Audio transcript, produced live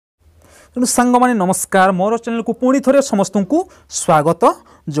तेणु सांग माने नमस्कार मोर चैनल को पुणी थोड़े समस्त को स्वागत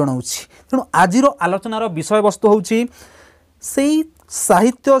जनाऊँगी। तेणु आज आलोचनार विषय वस्तु होची से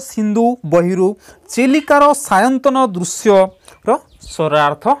साहित्य सिंधु बहिरु चिलिकार सायंतन दृश्य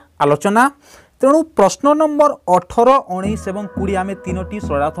सरलार्थ आलोचना। तेणु प्रश्न नंबर 18, 19 और 20 आम तीनो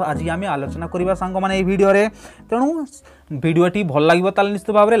सरलार्थ आज आम आलोचना करवा सांग माने वीडियो रे। तेणु वीडियोटी भल लगे ताले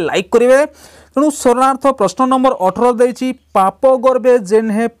निश्चित भाव में लाइक करेंगे। तेणु सरलार्थ प्रश्न नंबर 18 देछि पाप गर्भे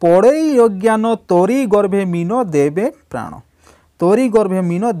जेन्हे पड़े अज्ञान तोरी गर्भे मीन देवे प्राण। तोरी गर्भे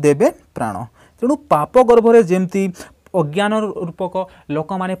मीन देवे प्राण। तेणु पाप गर्भरे जेमती अज्ञान रूपक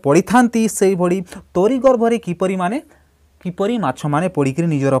लोक माने पड़ी थांती से भड़ी तोरी गर्भरे किपरि माछ माने पड़िकरी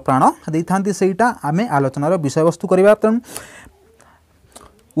निजर प्राण दे थांती सेटा आमे आलोचनार विषय वस्तु करबा। तेणु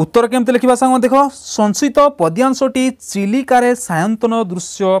उत्तर केमते लिखा सांग देख संस्कृत पद्यांशटी चिलिकारे सायंतन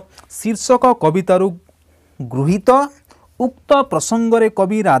दृश्य शीर्षक कवितारू गृहीत। उक्त प्रसंगरे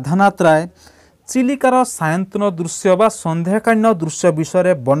कवि राधानाथ राय चिलिकार सायंतन दृश्य बा संध्याकालीन दृश्य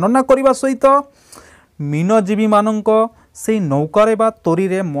विषय वर्णना करने सहित मीनजीवी मानक से नौकारे बा तोरी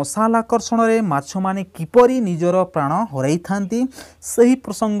रे मशाल आकर्षण रे माछ माने किपरि निजर प्राण हराई थांती सही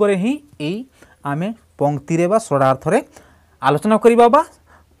प्रसंग रे ही एई आमे पंक्ति रे बा सरलार्थ रे आलोचना करिबा बा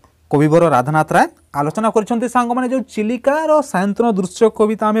कविवर राधानाथ राय आलोचना करछन्ते सांग माने जो चिलिकार सायंतन दृश्य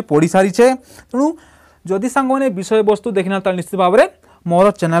कविता आमे पढ़ी सारिछे। तेणु जदि सांग माने विषय वस्तु देखिना ताल निश्चित भाव में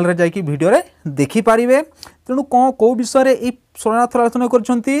मोर चैनल रे जाइकी वीडियो रे देखि पारिबे। तेणु को विषय रे ए सरलार्थ आलोचना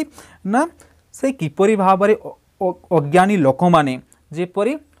करछन्ती ना से किपरि भाव रे अज्ञानी लोक माने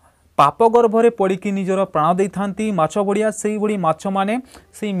जेपरि पाप गर्भरे पड़िकी निजर प्राण दे थांती माछ बड़िया से बड़ी माछ माने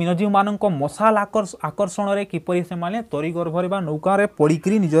से मीनजीव मानक मशाल आकर्षण रे किपरि से माने तोरी गर्भरे बा नौकारे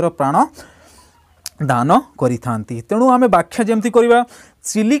पड़िकी निजर प्राण दान करि थांती। तेणु आमे व्याख्या जेमती करबा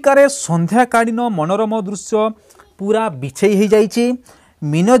चिलिकारे संध्याकालीन मनोरम दृश्य पूरा बिछेई हो जाइछि।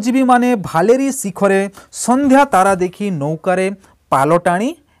 मीनजीवी माने भालेरी शिखरे संध्या तारा देखी नौकारे पाल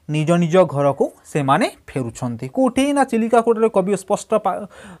टाणी निज निज घर को से माने फेरुछंती कोठी ना चिलिका कोटरे कवि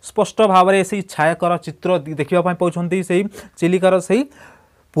स्पष्ट भाव में से छायाकर चित्र देखा पाउछंती से चिलिकार से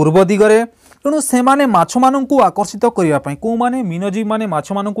पूर्व दिगरे। तेणु से माने माछ माननकु आकर्षित करिया पई को माने मीनजीव माने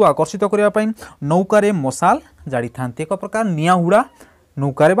माछ माननकु आकर्षित करिया पई नौकारे मशाल जाड़ी थांती एक प्रकार निया हुड़ा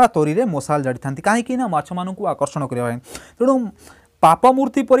नौकारे बा तोरी रे मशाल जाड़ी थांती काहेकि ना माछ माननकु आकर्षण करिया पई। तेणु पाप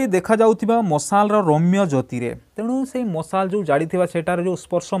मूर्ति परी देखा जाउथिबा मशाल रम्य ज्योति रे तेणु से मशाल जो जाड़ी थिबा सेटार जो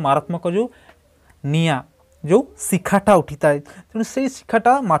स्पर्श मारात्मक जो निया जो शिखाटा उठी थाए तेणु से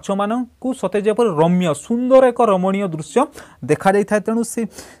शिखाटा माछ माननकु सते जेपर रम्य सुंदर एक रमणीय दृश्य देखा जाई थाए। तेणु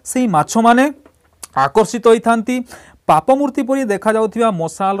से माछ माने आकर्षित होई थांती पाप मूर्ति परी देखा जाउथिबा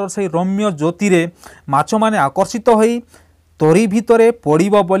मशाल से रम्य ज्योति रे माछ माने आकर्षित होई तोरी भितरे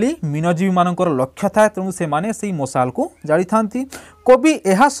पड़िबो बोली मीनजीवी मानकर लक्ष्य थाए। तेणु से माने सेही मशाल को जाड़ी थांती। कवि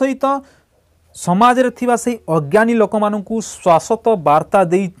एहा सहित समाज रे थिबा सेही अज्ञानी लोक मानकु शाश्वत वार्ता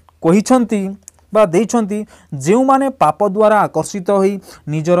देई कहिछंती बा देइछंती जेउ माने पाप द्वारा आकर्षित होई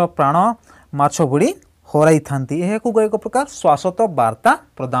निजर प्राण माछ बुड़ी हराई थांती एहाकु एक प्रकार शाश्वत वार्ता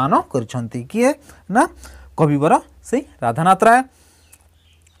प्रदान करिछंती किए ना कविवर सेही राधानाथ राय।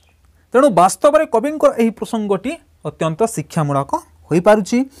 तेणु वास्तव में कविंकर एही प्रसंगटी अत्यंत शिक्षामूलक हो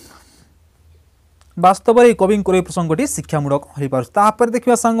पारुछि। वास्तव में कवि प्रसंगटी शिक्षामूलक हो पार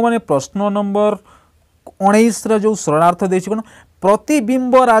देखा सांग माने प्रश्न नंबर 19 जो सरलार्थ देछि कोन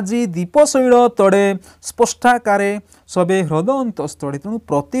प्रतिबिंब राजी दीपशैल तड़े स्पष्टाकारे सबे हृदय स्थले। तेणु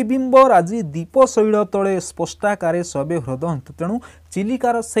प्रतिबिंब राजी दीपशैल तड़े स्पष्टाकारे सबे हृदय। तेणु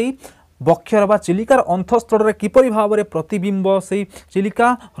चिलिकार से बक्षर बा चिलिकार अंतस्थल रे किपरि भाव में प्रतिबिंब से चिलिका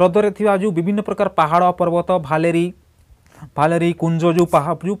ह्रदरे थिबा जो विभिन्न प्रकार पहाड़ पर्वत भालेरी कुंज जो जो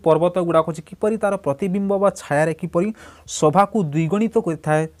पर्वत गुड़ाक अच्छी किपरि तार प्रतिबिंब बा छाया किपरि शोभा को द्विगुणित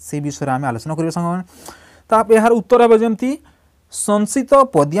करथाए से विषय आम आलोचना करिया संग यार उत्तर हे जमती संस्कृत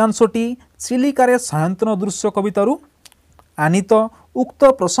पद्यांशटी चिलिकारे सायंतन दृश्य कवितारू आनीत। उक्त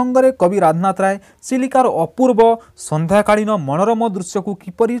प्रसंगरे कवि राधानाथ राय चिलिकार अपूर्व संध्याकालीन मनोरम दृश्य को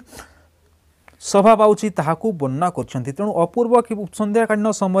किपरि शोभा पाउछि ताहाकु वर्णना करछन्ति। तेणु अपूर्व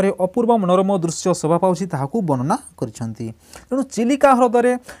संध्याकालीन समय अपूर्व मनोरम दृश्य शोभा पाउछि ताहाकु वर्णना करछन्ति। तेणु चिलिका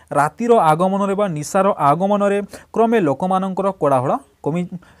ह्रदरे रातिर आगमन रे बा निशार आगमन रे क्रमे लोकमानंकर कोलाहल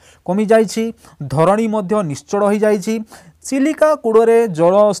कमी जाइछि धरणी मध्य निश्चल हो जाइछि। चिलिका कूड़े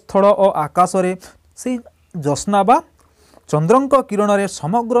जल स्थल और आकाश रे से ज्योत्स्ना बा चंद्रंक किरण रे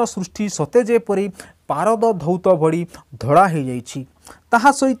समग्र सृष्टि सते जेपरि पारद धौत भड़ी धड़ा हो जाइछि।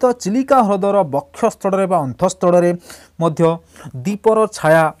 ताहा सहित चिलिका ह्रदर बक्षस्थल बा अंतस्थल मध्य दीपर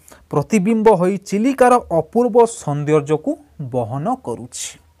छाया प्रतिबिंब होई चिलिकार अपूर्व सौंदर्य को बहन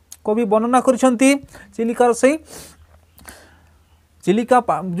करुछि। कवि वर्णना करिसेंती चिलिकार से चिलिका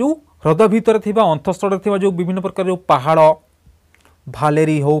जो ह्रद भितर थिबा अंतःस्थल थिबा जो विभिन्न प्रकार जो पहाड़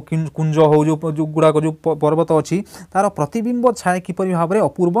भालेरी हो कुंज हो जो गुड़ाक जो पर्वत अच्छी तार प्रतिबिंब छाया किपरि भाव में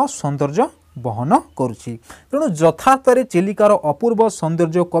अपूर्व सौंदर्य बहन करुछि। तेणु यथार्थ चिलिकार अपूर्व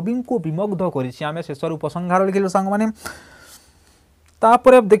सौंदर्य कवि को विमुग्ध करिछि। आमे शेषर उपसंहार लिखिलु सांग माने।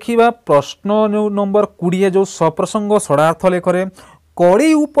 तापर देखिबा प्रश्न नंबर 20 जो सप्रसंग षडार्थ लेखरे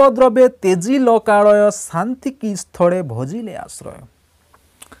कड़ी उपद्रवे तेजी लकालय शांति की स्थले भजिले आश्रय।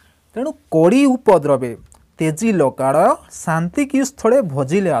 तेणु कड़ी उपद्रवे तेजी लकालय शांति की स्थले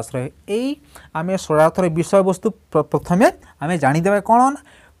भजिले आश्रय यही आम षडार्थर विषय वस्तु प्रथमे आम जानीदेवा कौन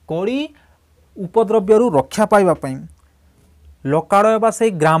कड़ी उपद्रव्य रक्षा पाइबापी लकालय बा से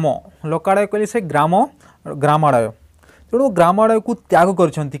ग्राम लकालय कहले से ग्राम ग्रामालय। तेणु ग्रामालय को त्याग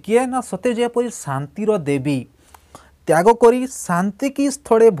कर किए ना सते जेपरी शांतिर देवी त्याग करी शांति की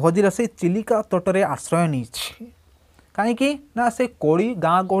स्थले भजिला से चिलिका तटरे आश्रय नहीं कहीं ना से कोड़ी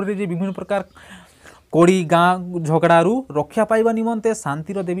गाँ गहली विभिन्न प्रकार कोड़ी गाँ झगड़ारू रक्षा पाइबा निमंते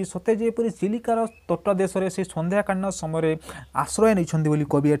शांतिर देवी सते जेपरी चिलिकार तट देश में से संध्याकालीन समय आश्रय नहीं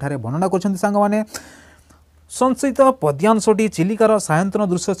कवि एठारे वर्णना कर सांग माने। संस्कृत पद्यांशटी चिलिकार सायंतन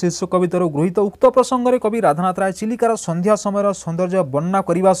दृश्य शीर्षक कवितार गृहीत उक्त प्रसंग में कवि राधानाथ राय चिलिकार संध्या समय सौंदर्य वर्णना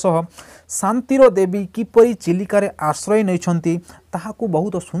करने सह शांतिर देवी किपरि चिलिकार आश्रय नहीं ताहाकू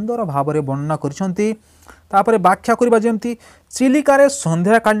बहुत सुंदर भाव में वर्णना करिसेंती। तापर व्याख्या करबा जेमती चिलिकारे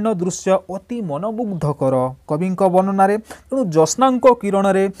संध्याकालीन दृश्य अति मनमुग्धकर कवि वर्णन में। तेणु ज्योत्स्नांक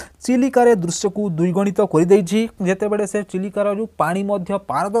किरण में चिलिकारे दृश्य को द्विगुणित कर देछि जेतेबेले से चिलिकार जो पानी मध्य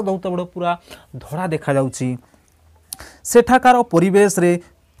पारद दौता बड़ पूरा धड़ा देखा जाउछि। सेठाकार परिवेश रे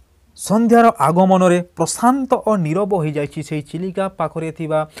संध्यार आगमन रे प्रशांत और नीरव हो जाइछि। से चिलिका पाखरे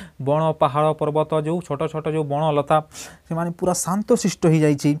थिबा बण पहाड़ पर्वत जो छोट छोट जो बण लता से माने पूरा शांत शिष्ट हो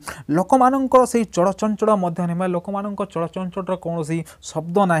जाइछि। लोकमानंकर से चलचंचल मध्य ने लोकमानंकर चलचंचल कौनसी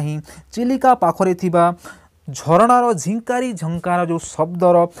शब्द नाही। चिलिका पाखरे थिबा झरणार झिंकारी झंकार जो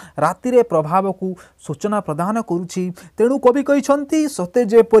शब्दर रातिर प्रभाव को सूचना प्रदान करुछि। तेणु कवि कहिसंती सते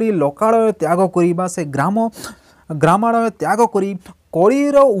जेपरी लोकालय त्याग करिबा से ग्रामालय त्याग करी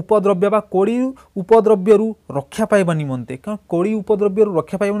कड़ीर उपद्रव्य बा कड़ी उपद्रव्य रक्षा पाइबा निमंते कड़ी उपद्रव्य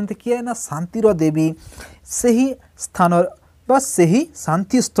रक्षा पाइबा निमंते किए ना शांतिर देवी सही स्थान बा सही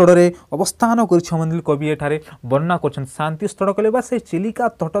शांति स्थल रे अवस्थान कर कवि एठारे वर्णना कर। शांति स्थल कहले बा से चिलिका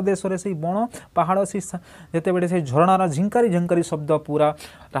तट देश रे से बण पहाड़ से जेतेबेले से झरणार झिंकारी झंकारी शब्द पूरा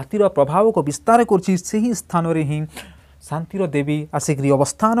रातिर प्रभाव को विस्तार करछि सही स्थान रे ही शांतिर देवी आसिक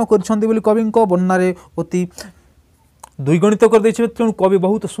अवस्थान कर कवि वर्णना रे अति द्विगुणित कर देछि। तेणु कवि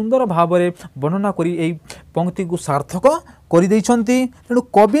बहुत सुंदर भाव में वर्णना करी एई पंक्ति को सार्थक कर देइछंती। तेणु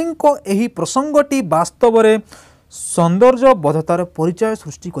कवि एही प्रसंगटी वास्तव में सौंदर्य बोधतार परिचय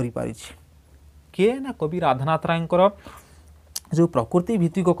सृष्टि करि पारिछि। किए ना कवि राधानाथ रायंकर जो प्रकृति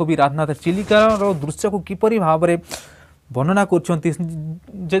भित्तिक कवि राधानाथ चिलिकार दृश्य को किपरि भाव में वर्णना करछंती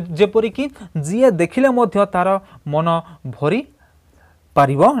जेपरि कि जिए देखिले मध्य तार मन भरी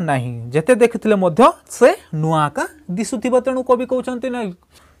पारिबो नाही जेते देखिथिले मध्य से नुआ का दिसुथिबो। तेणु कवि कहउछंती ना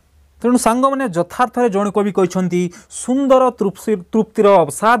तेणु सांग माने यथार्थ जणे कवि कहउछंती सुंदर तृप्तिर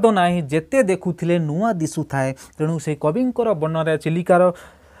अवसाद नाही जेते देखुथिले नुआ दिसु थाए। तेणु से कविंकर वर्णन चिलिकार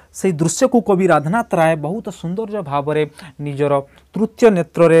से दृश्य को कवि राधानाथ राय बहुत सुंदर भाव में निजर तृतीय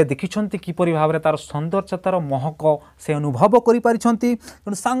नेत्र रे देखिछंती किपरि भाव में तार सौंदर्यतार महक से अनुभव करि पारिछंती।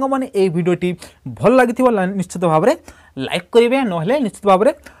 तेणु सांग माने ए भिडियोटी भल लागिथिबो निश्चित भाव में लाइक करिवे नहले निश्चित भाव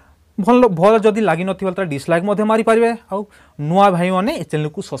में भल भल जदि लागि नथिबो त डिसलाइक मध्ये मारि पारिबे। आ नुआ भाई माने ए चैनल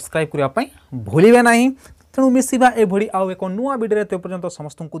को सब्सक्राइब करिया पई भूलिबे नाही। तेणु मिसिबा ए भडी आउ एको नुआ वीडियो रे ते पर्यंत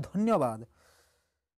समस्त को धन्यवाद।